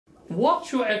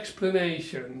What's your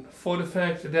explanation for the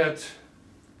fact that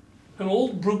an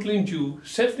old Brooklyn Jew,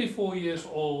 74 years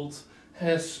old,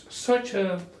 has such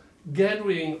a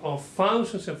gathering of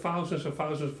thousands and thousands and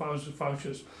thousands and thousands and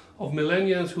thousands of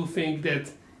millennials who think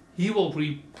that he will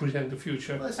represent the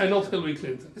future, well, and not Hillary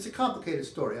Clinton? It's a complicated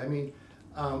story. I mean,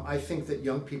 I think that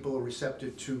young people are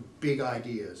receptive to big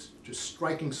ideas, to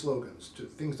striking slogans, to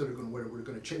things that are going to, we're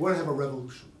going to change. We're going to have a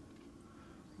revolution.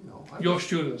 You know, your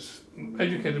students,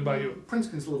 educated by you.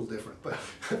 Princeton's a little different, but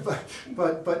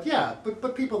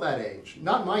people that age.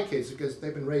 Not my kids, because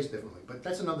they've been raised differently, but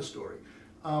that's another story.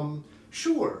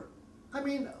 Sure. I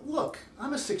mean, look,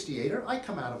 I'm a 68er. I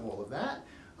come out of all of that.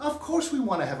 Of course we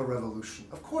want to have a revolution.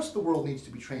 Of course the world needs to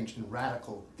be changed in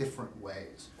radical, different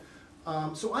ways.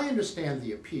 So I understand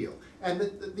the appeal. And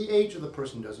the age of the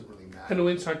person doesn't really matter. And the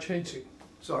winds are changing.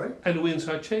 Sorry? And the winds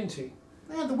are changing.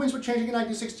 Man, the winds were changing in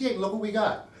 1968. Look what we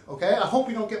got. Okay? I hope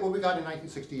we don't get what we got in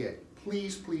 1968.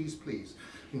 Please, please, please.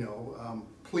 You know,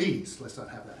 please, let's not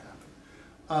have that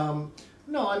happen.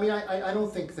 No, I mean, I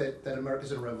don't think that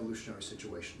America's in a revolutionary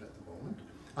situation at the moment.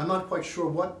 I'm not quite sure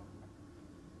what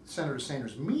Senator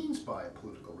Sanders means by a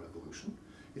political revolution.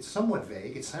 It's somewhat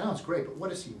vague. It sounds great, but what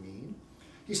does he mean?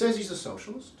 He says he's a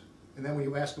socialist, and then when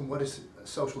you ask him what a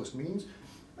socialist means,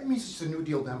 it means he's a New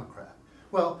Deal Democrat.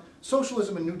 Well,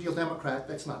 socialism and New Deal Democrat,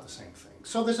 that's not the same thing.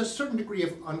 So there's a certain degree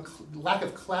of lack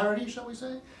of clarity, shall we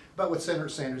say, about what Senator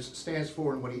Sanders stands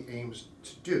for and what he aims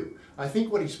to do. I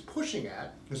think what he's pushing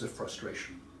at is a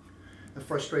frustration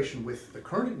with the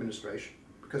current administration,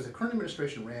 because the current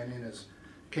administration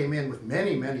came in with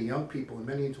many, many young people and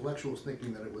many intellectuals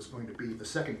thinking that it was going to be the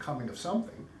second coming of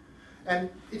something. And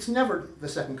it's never the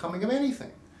second coming of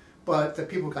anything. But the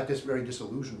people got very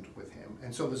disillusioned with him.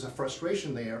 And so there's a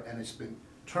frustration there, and it's been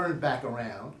turned back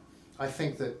around. I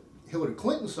think that Hillary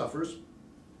Clinton suffers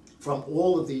from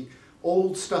all of the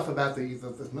old stuff about the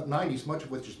 90s, much of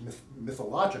which is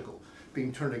mythological,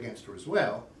 being turned against her as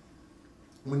well.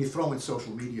 When you throw in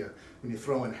social media, when you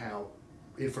throw in how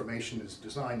information is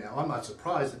designed now, I'm not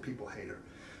surprised that people hate her,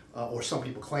 or some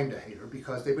people claim to hate her,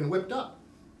 because they've been whipped up.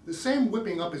 The same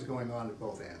whipping up is going on at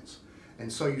both ends.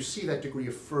 And so you see that degree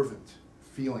of fervent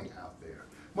feeling out there,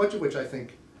 much of which I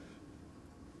think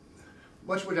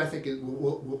it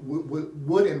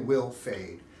would and will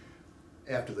fade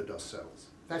after the dust settles.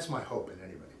 That's my hope at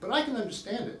any rate. But I can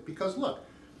understand it, because look,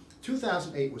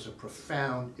 2008 was a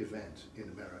profound event in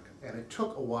America, and it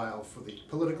took a while for the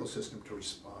political system to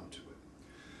respond to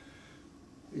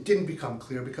it. It didn't become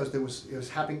clear because it was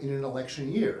happening in an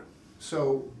election year.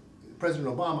 So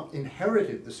President Obama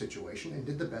inherited the situation and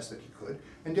did the best that he could,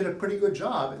 and did a pretty good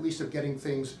job, at least, of getting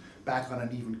things back on an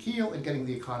even keel and getting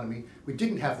the economy. We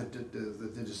didn't have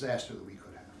the disaster that we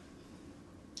could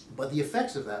have. But the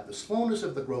effects of that, the slowness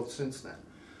of the growth since then,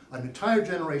 an entire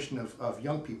generation of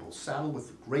young people saddled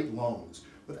with great loans,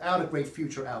 without a great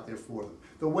future out there for them,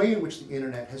 the way in which the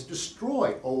internet has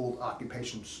destroyed old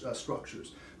occupation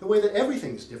structures, the way that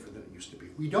everything is different than it used to be.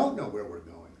 We don't know where we're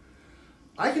going.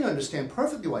 I can understand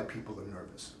perfectly why people are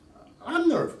nervous. I'm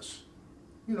nervous.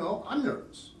 You know, I'm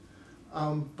nervous.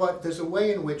 But there's a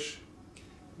way in which,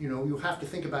 you know, you have to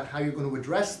think about how you're going to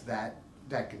address that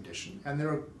condition. And there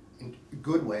are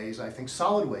good ways, I think,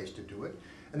 solid ways to do it.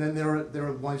 And then there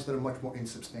are ones that are much more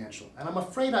insubstantial. And I'm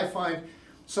afraid I find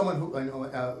someone who, I know,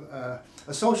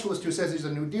 a socialist who says he's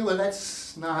a New Dealer,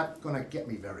 that's not going to get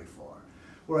me very far.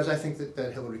 Whereas I think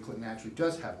that Hillary Clinton actually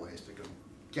does have ways to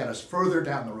get us further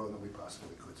down the road than we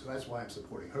possibly could. So that's why I'm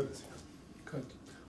supporting her this year. Good.